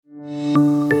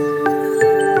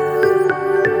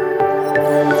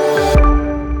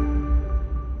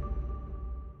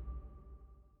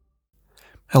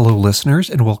listeners,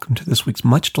 and welcome to this week's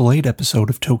much-delayed episode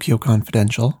of Tokyo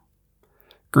Confidential.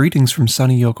 Greetings from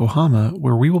sunny Yokohama,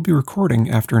 where we will be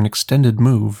recording after an extended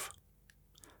move.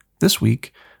 This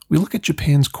week, we look at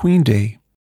Japan's Queen Day,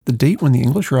 the date when the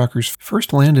English rockers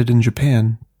first landed in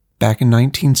Japan, back in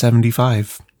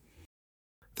 1975.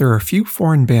 There are a few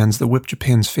foreign bands that whip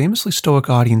Japan's famously stoic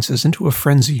audiences into a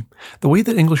frenzy, the way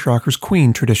that English rockers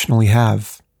Queen traditionally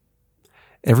have.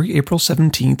 Every April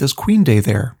 17th is Queen Day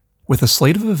there, with a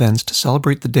slate of events to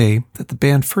celebrate the day that the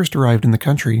band first arrived in the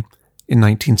country in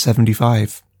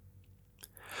 1975.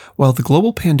 While the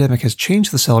global pandemic has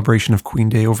changed the celebration of Queen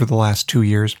Day over the last 2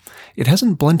 years, it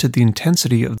hasn't blunted the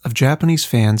intensity of Japanese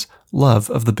fans' love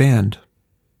of the band.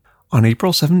 On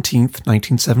April 17,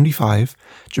 1975,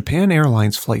 Japan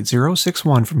Airlines Flight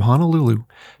 061 from Honolulu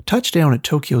touched down at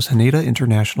Tokyo's Haneda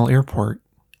International Airport.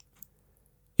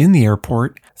 In the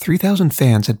airport, 3,000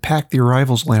 fans had packed the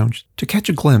arrivals lounge to catch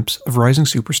a glimpse of rising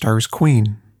superstars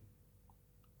Queen.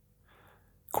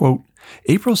 Quote,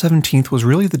 April 17th was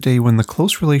really the day when the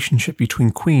close relationship between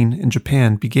Queen and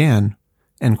Japan began,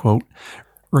 end quote,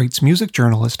 writes music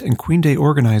journalist and Queen Day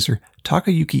organizer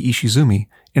Takayuki Ishizumi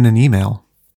in an email.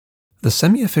 The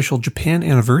semi-official Japan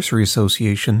Anniversary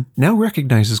Association now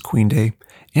recognizes Queen Day,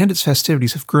 and its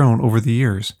festivities have grown over the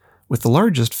years, with the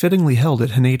largest fittingly held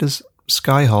at Haneda's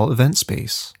Sky Hall event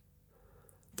space.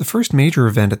 The first major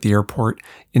event at the airport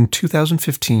in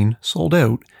 2015 sold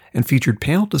out and featured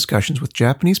panel discussions with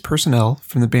Japanese personnel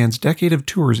from the band's decade of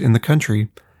tours in the country,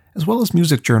 as well as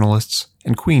music journalists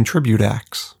and Queen tribute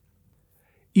acts.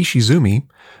 Ishizumi,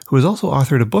 who has also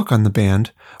authored a book on the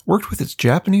band, worked with its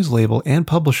Japanese label and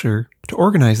publisher to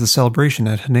organize the celebration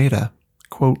at Haneda.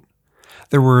 Quote,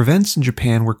 there were events in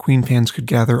Japan where Queen fans could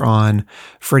gather on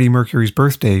Freddie Mercury's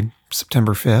birthday,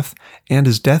 September 5th, and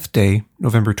his death day,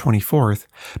 November 24th,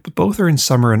 but both are in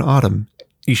summer and autumn,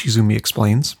 Ishizumi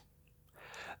explains.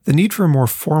 The need for a more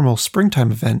formal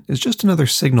springtime event is just another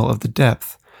signal of the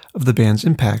depth of the band's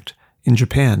impact in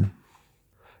Japan.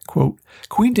 Quote,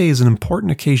 Queen Day is an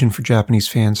important occasion for Japanese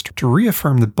fans to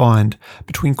reaffirm the bond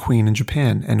between Queen and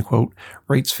Japan, end quote,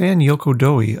 writes fan Yoko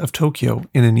Doi of Tokyo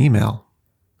in an email.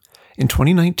 In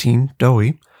 2019,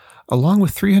 Doi, along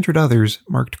with 300 others,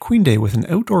 marked Queen Day with an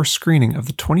outdoor screening of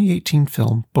the 2018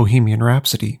 film Bohemian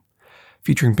Rhapsody,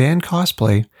 featuring band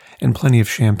cosplay and plenty of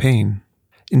champagne.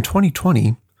 In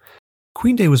 2020,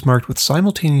 Queen Day was marked with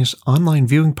simultaneous online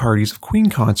viewing parties of Queen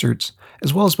concerts,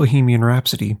 as well as Bohemian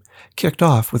Rhapsody, kicked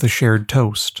off with a shared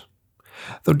toast.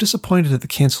 Though disappointed at the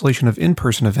cancellation of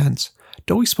in-person events,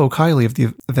 Doi spoke highly of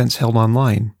the events held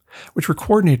online, which were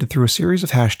coordinated through a series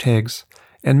of hashtags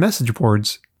and message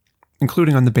boards,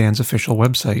 including on the band's official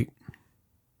website.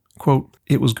 Quote,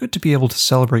 it was good to be able to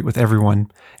celebrate with everyone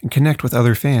and connect with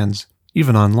other fans,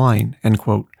 even online, end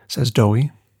quote, says Doi.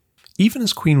 Even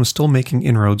as Queen was still making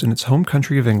inroads in its home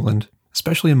country of England,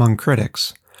 especially among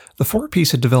critics, the four-piece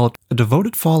had developed a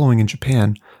devoted following in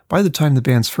Japan by the time the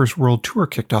band's first world tour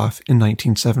kicked off in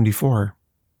 1974.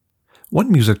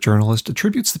 One music journalist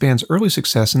attributes the band's early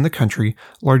success in the country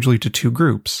largely to two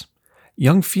groups: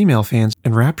 young female fans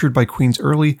enraptured by Queen's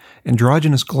early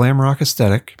androgynous glam rock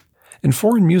aesthetic, and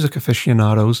foreign music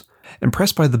aficionados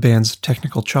impressed by the band's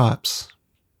technical chops.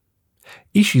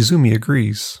 Ishizumi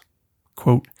agrees.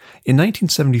 Quote, in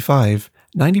 1975,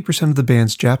 90% of the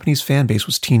band's Japanese fan base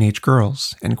was teenage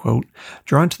girls, end quote,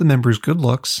 drawn to the members' good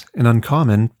looks and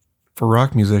uncommon, for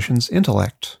rock musicians,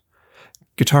 intellect.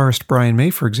 Guitarist Brian May,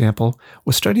 for example,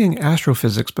 was studying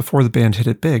astrophysics before the band hit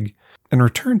it big, and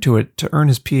returned to it to earn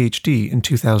his PhD in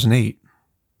 2008.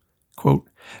 Quote,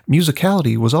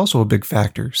 musicality was also a big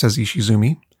factor, says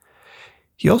Ishizumi.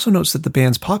 He also notes that the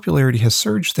band's popularity has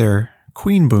surged there,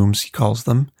 Queen booms, he calls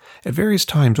them, at various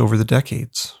times over the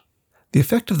decades. The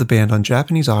effect of the band on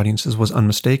Japanese audiences was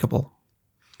unmistakable.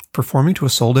 Performing to a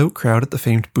sold-out crowd at the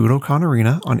famed Budokan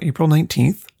Arena on April 19,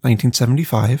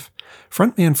 1975,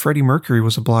 frontman Freddie Mercury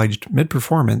was obliged,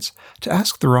 mid-performance, to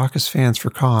ask the raucous fans for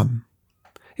calm.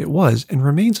 It was and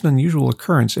remains an unusual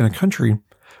occurrence in a country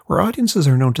where audiences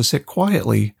are known to sit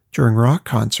quietly during rock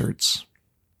concerts.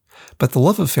 But the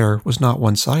love affair was not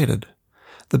one-sided.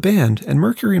 The band, and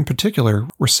Mercury in particular,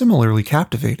 were similarly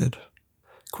captivated.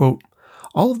 Quote,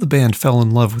 all of the band fell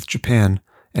in love with Japan,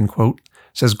 end quote,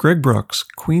 says Greg Brooks,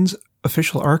 Queen's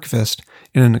official archivist,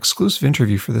 in an exclusive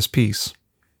interview for this piece.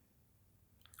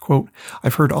 Quote,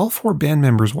 I've heard all four band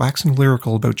members waxing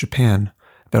lyrical about Japan,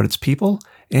 about its people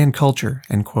and culture,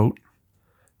 end quote.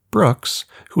 Brooks,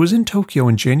 who was in Tokyo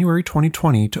in January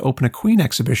 2020 to open a Queen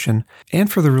exhibition and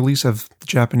for the release of the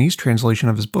Japanese translation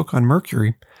of his book on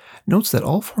Mercury, notes that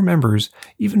all four members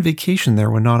even vacationed there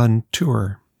when not on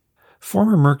tour.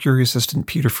 Former Mercury assistant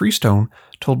Peter Freestone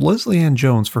told Leslie Ann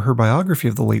Jones for her biography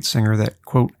of the late singer that,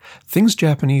 quote, things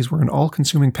Japanese were an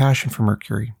all-consuming passion for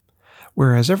Mercury,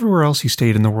 whereas everywhere else he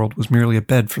stayed in the world was merely a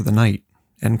bed for the night,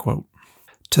 end quote.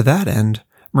 To that end,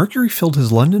 Mercury filled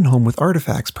his London home with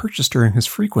artifacts purchased during his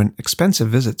frequent, expensive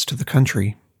visits to the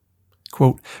country.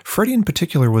 Quote, Freddie in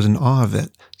particular was in awe of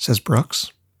it, says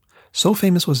Brooks. So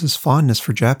famous was his fondness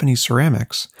for Japanese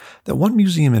ceramics that one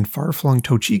museum in far-flung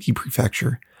Tochigi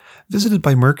Prefecture, visited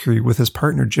by Mercury with his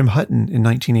partner Jim Hutton in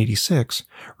 1986,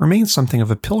 remains something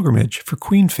of a pilgrimage for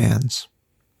Queen fans.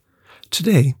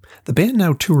 Today, the band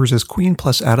now tours as Queen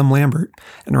plus Adam Lambert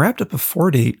and wrapped up a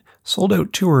 4-date,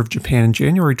 sold-out tour of Japan in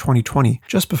January 2020,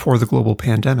 just before the global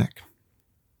pandemic.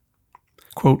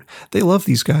 Quote, they love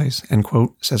these guys, end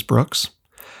quote, says Brooks.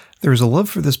 There is a love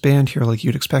for this band here like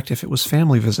you'd expect if it was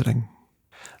family visiting.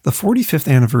 The 45th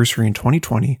anniversary in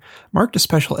 2020 marked a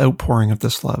special outpouring of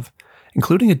this love,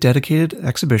 including a dedicated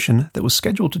exhibition that was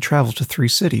scheduled to travel to 3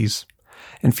 cities,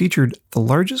 and featured the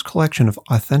largest collection of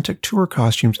authentic tour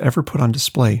costumes ever put on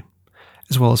display,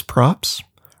 as well as props,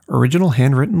 original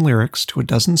handwritten lyrics to a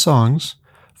dozen songs,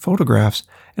 photographs,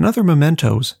 and other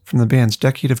mementos from the band's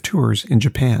decade of tours in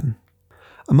Japan.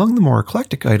 Among the more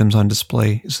eclectic items on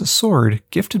display is the sword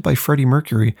gifted by Freddie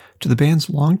Mercury to the band's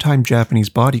longtime Japanese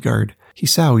bodyguard,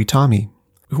 Hisao Itami,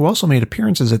 who also made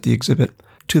appearances at the exhibit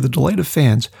to the delight of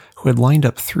fans who had lined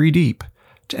up 3 deep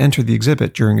to enter the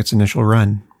exhibit during its initial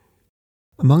run.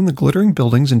 Among the glittering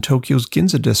buildings in Tokyo's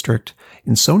Ginza district,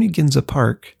 in Sony Ginza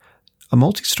Park, a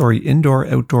multi-story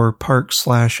indoor-outdoor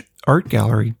park/art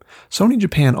gallery, Sony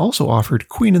Japan also offered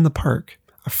Queen in the Park,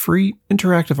 a free,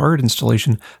 interactive art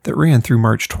installation that ran through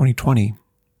March 2020.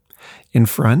 In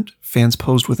front, fans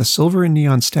posed with a silver and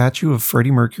neon statue of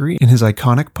Freddie Mercury in his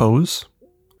iconic pose.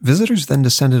 Visitors then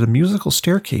descended a musical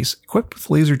staircase equipped with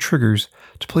laser triggers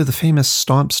to play the famous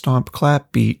Stomp Stomp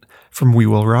Clap beat from We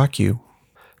Will Rock You.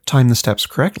 Time the steps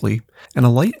correctly, and a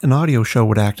light and audio show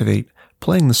would activate,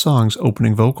 playing the song's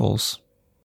opening vocals.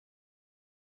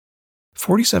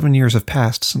 47 years have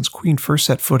passed since Queen first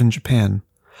set foot in Japan,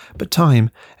 but time,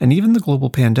 and even the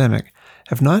global pandemic,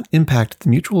 have not impacted the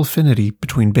mutual affinity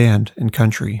between band and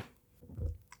country.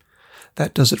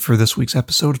 That does it for this week's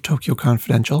episode of Tokyo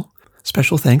Confidential.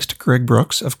 Special thanks to Greg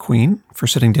Brooks of Queen for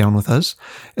sitting down with us,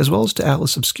 as well as to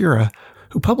Atlas Obscura,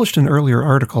 who published an earlier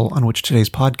article on which today's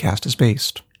podcast is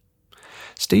based.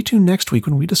 Stay tuned next week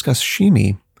when we discuss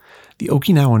Shimi, the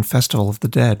Okinawan Festival of the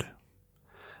Dead.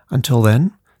 Until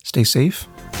then, stay safe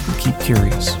and keep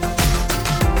curious.